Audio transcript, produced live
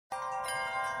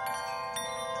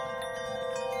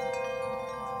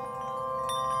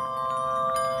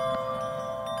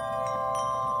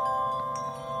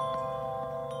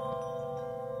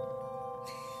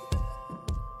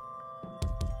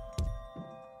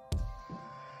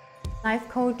Life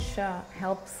coach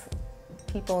helps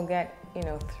people get,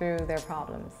 through their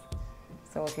problems.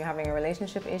 So if you're having a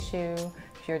relationship issue,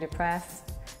 if you're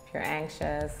depressed, if you're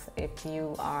anxious, if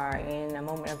you are in a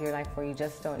moment of your life where you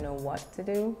just don't know what to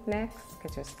do next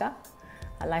because you're stuck,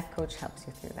 a life coach helps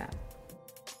you through that.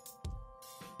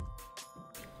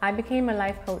 I became a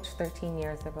life coach 13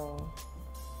 years ago.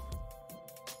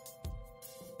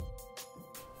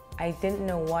 I didn't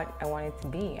know what I wanted to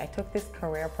be. I took this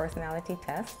career personality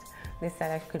test. They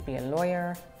said I could be a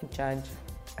lawyer, a judge,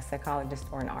 a psychologist,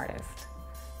 or an artist.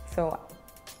 So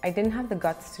I didn't have the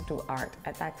guts to do art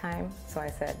at that time. So I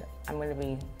said, I'm going to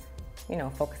be,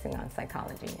 focusing on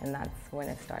psychology. And that's when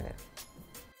it started.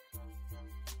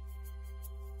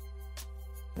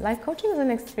 Life coaching is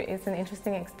an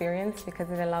interesting experience because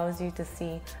it allows you to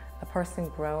see a person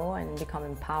grow and become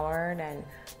empowered, and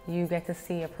you get to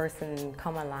see a person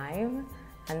come alive,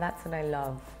 and that's what I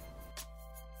love.